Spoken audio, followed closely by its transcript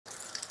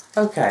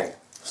Okay,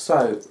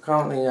 so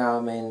currently now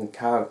I'm in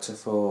character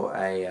for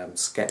a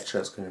sketch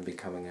that's going to be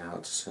coming out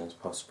as soon as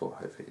possible,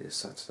 hopefully this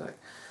Saturday.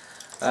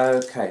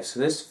 Okay,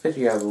 so this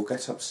video will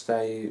get up to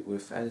date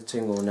with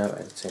editing or no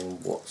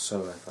editing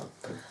whatsoever.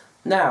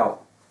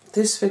 Now,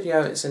 this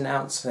video is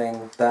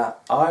announcing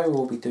that I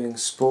will be doing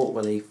Sport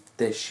Relief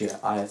this year.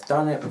 I have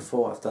done it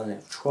before, I've done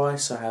it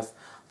twice. I have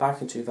back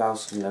in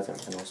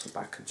 2011 and also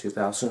back in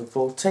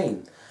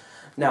 2014.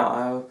 Now,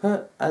 I will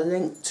put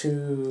links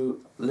to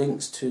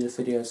the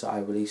videos that I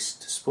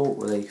released to Sport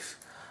Relief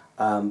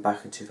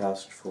back in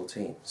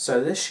 2014.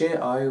 So this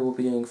year I will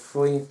be doing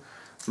 3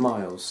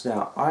 miles.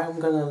 Now, I am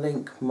going to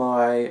link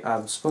my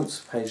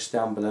sponsor page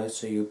down below,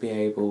 so you'll be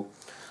able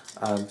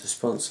to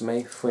sponsor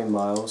me 3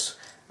 miles.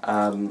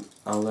 I'm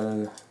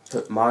going to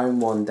put my own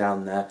one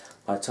down there.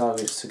 My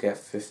target is to get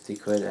 50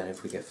 quid, and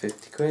if we get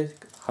 50 quid,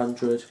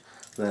 100,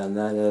 then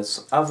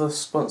there's other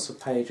sponsor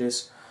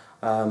pages.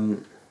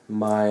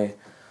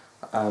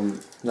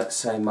 Let's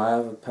say my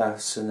other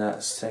person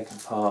that's taken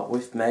part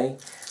with me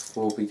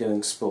will be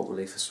doing Sport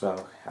Relief as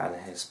well, and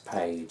his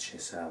page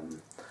is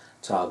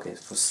target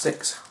for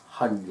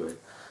 600.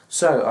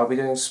 So I'll be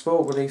doing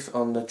Sport Relief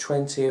on the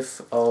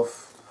 20th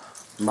of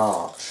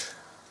March.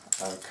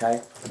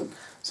 Okay,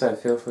 so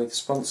feel free to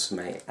sponsor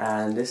me,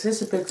 and this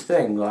is a big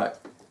thing. Like,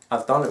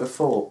 I've done it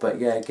before, but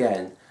yeah,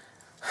 again,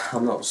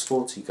 I'm not a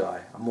sporty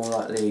guy. I'm more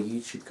likely a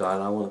YouTube guy,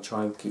 and I want to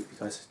try and keep you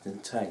guys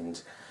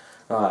entertained.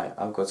 Alright,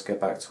 I've got to get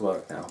back to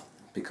work now,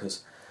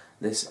 because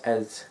this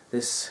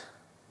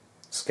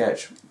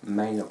sketch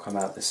may not come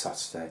out this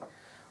Saturday.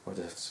 We'll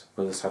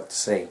just have to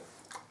see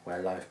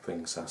where life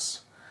brings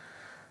us.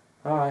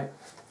 Alright,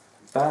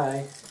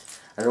 bye.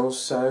 And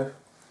also,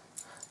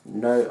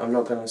 no, I'm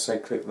not going to say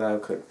click there or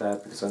click there,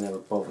 because I never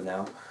bother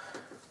now.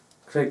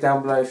 Click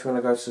down below if you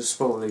want to go to the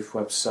Sport Relief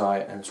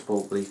website and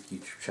Sport Relief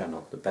YouTube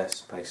channel, the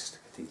best place to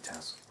get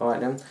details.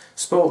 Alright then,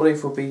 Sport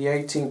Relief will be the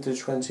 18th to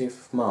 20th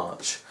of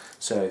March,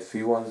 so if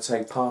you want to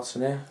take part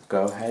in it,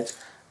 go ahead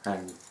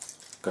and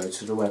go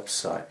to the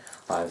website.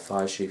 I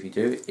advise you, if you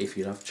do, if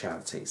you love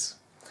charities.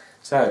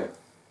 So,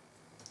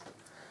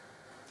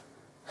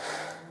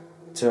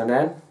 till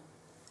then,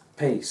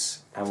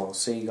 peace, and we'll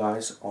see you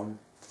guys on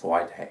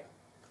Friday.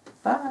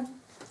 Bye.